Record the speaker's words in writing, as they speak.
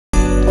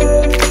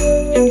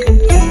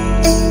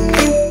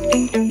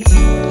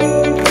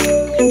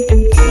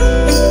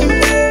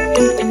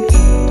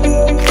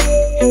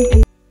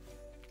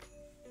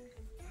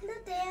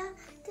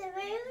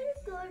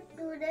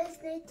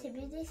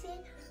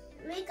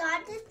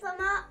got this from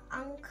our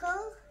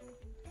uncle.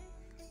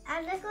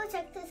 And let's go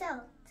check this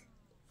out.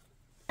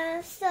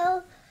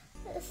 So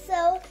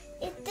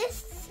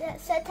this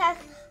set has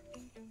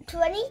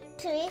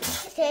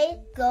 23K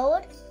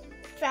gold,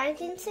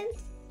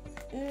 frankincense,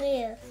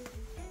 myrrh.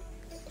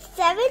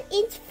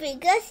 7-inch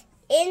figures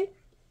in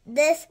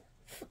this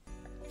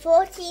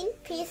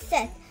 14-piece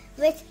set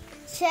with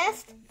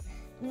chests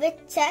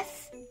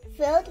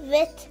filled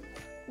with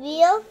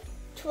real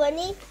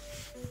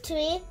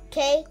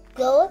 23K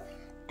gold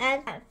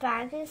and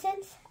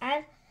frankincense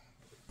and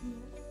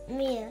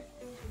myrrh.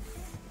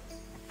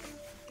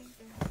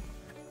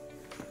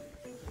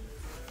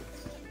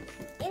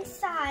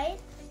 Inside,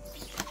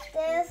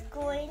 there's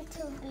going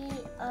to be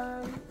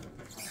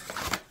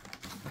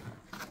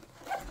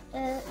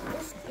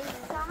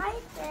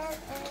inside there is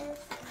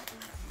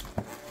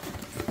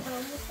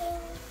something.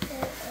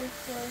 There is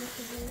going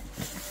to be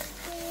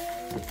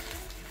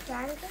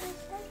frankincense.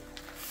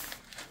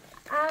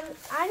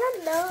 I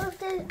don't know if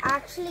there's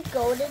actually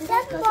gold in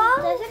this because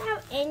it doesn't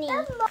have any.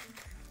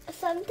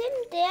 Something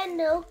there,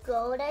 no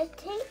gold, I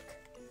think.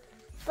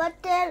 But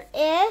there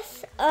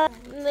is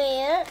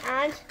myrrh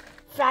and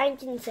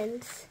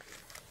frankincense.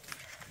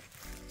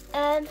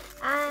 And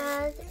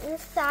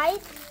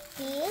inside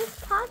these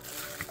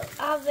pots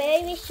are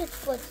where we should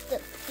put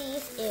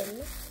these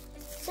in.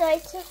 So I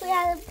think we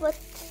have to put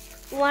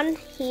one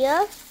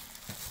here.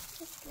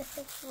 This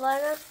is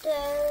one of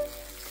the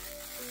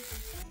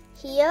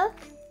here,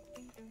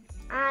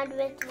 and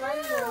with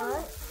one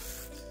more.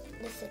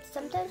 This is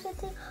sometimes I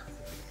think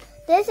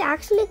there's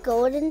actually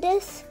gold in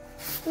this.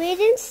 We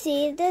didn't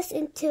see this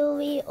until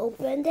we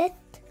opened it.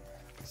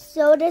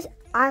 So there's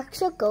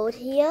actual gold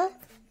here.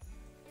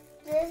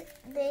 There's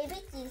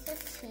baby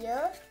Jesus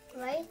here,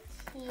 right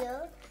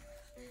here.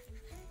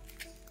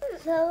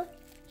 So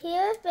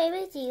here's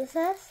baby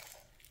Jesus.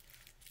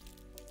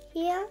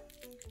 Here.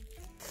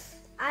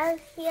 And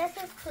here's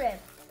his crib.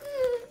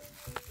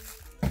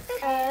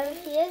 And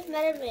here's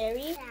Mother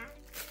Mary.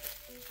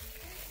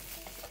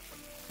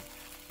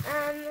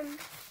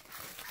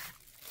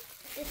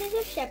 This is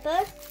a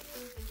shepherd.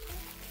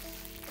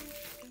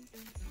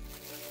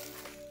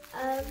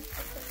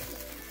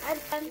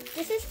 And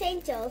this is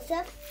Saint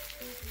Joseph.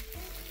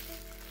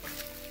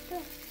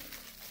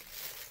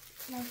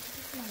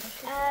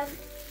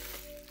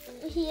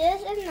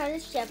 Here's another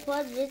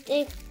shepherd with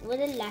a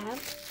lamb.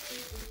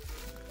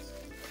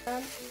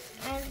 And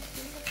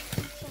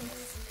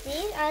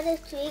these are the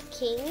 3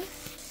 kings.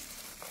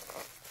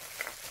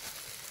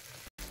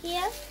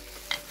 Here.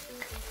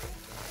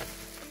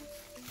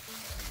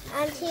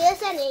 And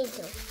here's an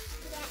angel.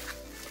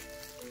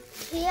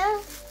 Here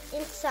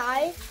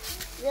inside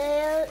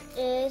there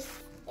is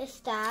a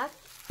star.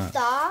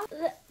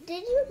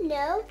 Did you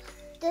know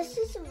this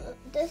is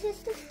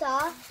the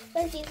star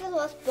when Jesus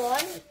was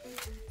born?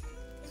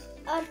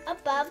 And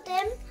above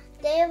them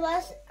there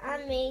was a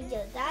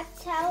manger.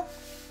 That's how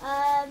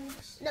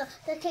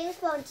the kings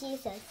found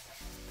Jesus.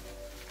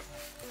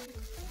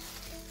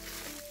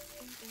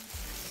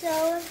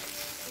 So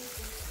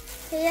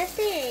here's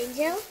the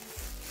angel.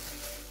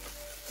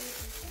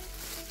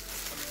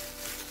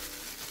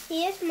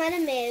 Here's Mother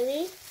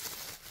Mary.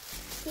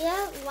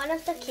 Here, one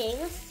of the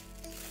kings.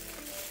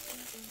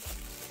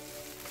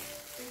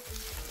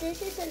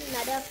 This is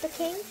another of the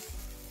kings.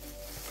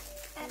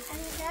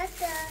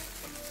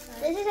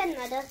 This is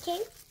another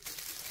king.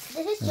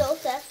 This is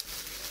Joseph.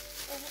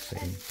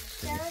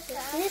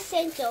 This is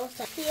Saint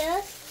Joseph.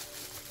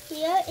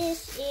 Here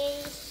is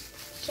a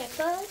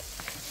shepherd.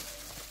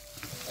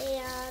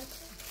 And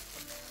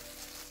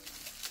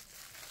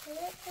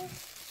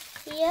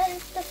here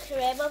is the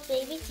crib of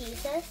baby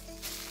Jesus.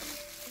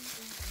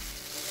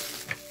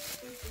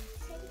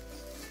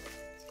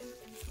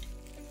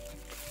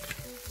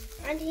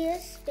 And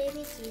here's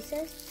baby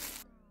Jesus.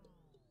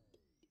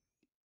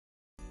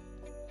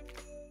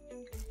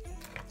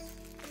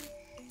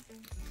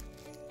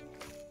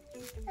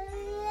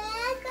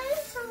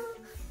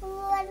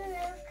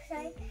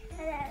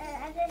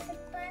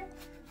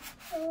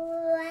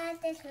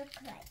 What this looks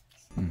like.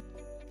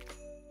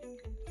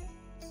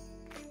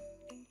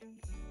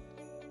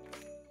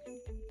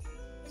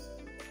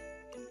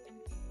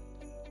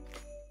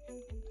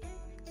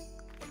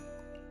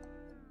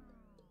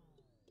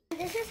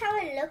 This is how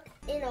it looked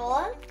in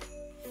all.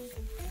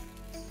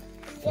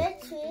 There are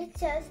 3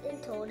 chests in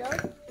total.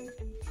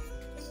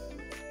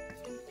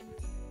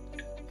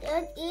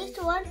 And each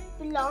one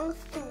belongs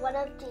to one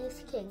of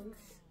these kings.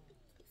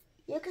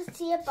 You can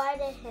see it by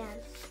their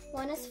hands.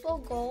 One is for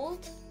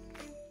gold,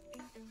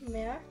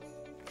 myrrh,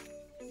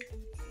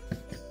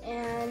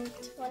 and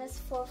one is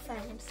for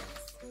frankincense.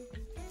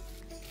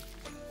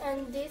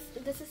 And this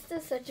is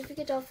the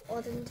certificate of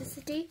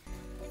authenticity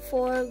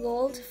for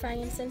gold,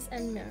 frankincense,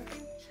 and myrrh.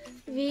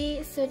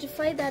 We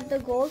certify that the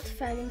gold,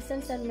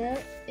 frankincense, and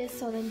myrrh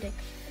is authentic.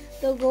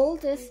 The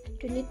gold is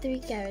 23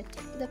 carat.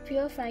 The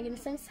pure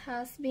frankincense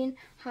has been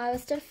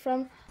harvested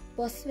from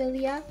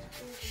Boswellia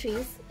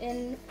trees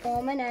in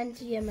Oman and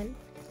Yemen.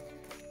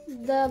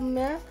 The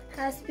myrrh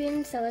has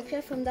been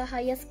selected from the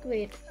highest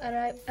grade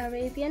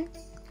Arabian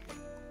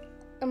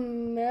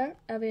myrrh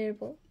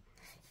available.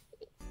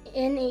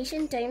 In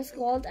ancient times,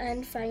 gold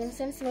and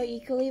frankincense were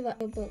equally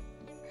valuable.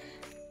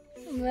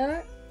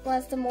 Myrrh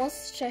was the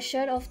most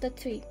treasured of the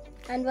three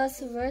and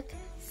was worth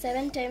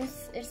 7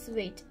 times its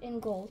weight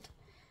in gold.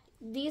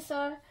 These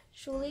are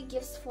truly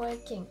gifts for a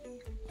king.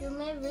 You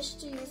may wish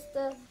to use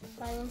the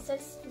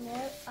frankincense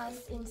myrrh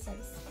as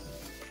incense.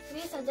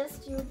 We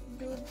suggest you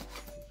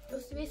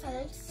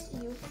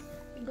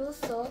do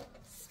so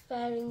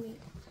sparingly.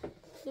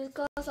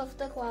 Because of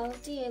the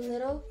quality, a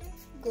little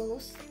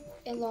goes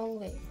a long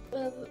way.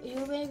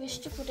 You may wish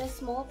to put a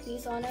small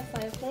piece on a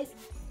fireplace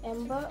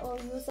ember or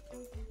use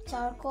a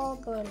charcoal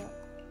burner.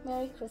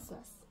 Merry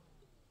Christmas.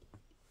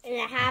 And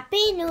a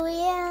Happy New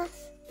Year.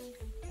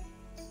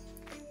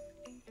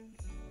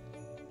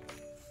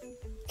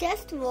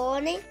 Just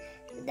warning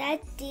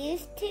that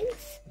these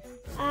things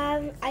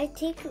I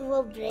think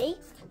will break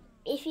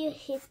if you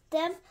hit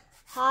them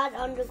hard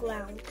on the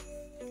ground.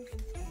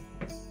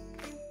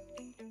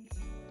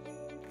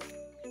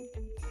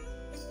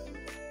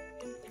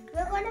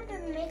 We're going to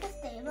make a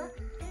table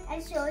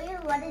and show you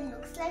what it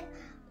looks like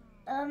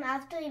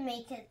after we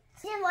make it.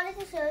 I wanted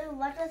to show you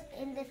what was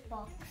in this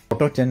box.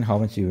 Out of 10, how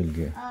much you will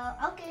give?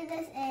 Okay,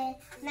 there's a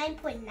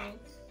 9.9.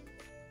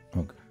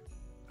 Okay.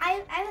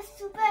 I was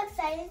super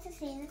excited to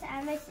see this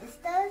and my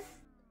sisters.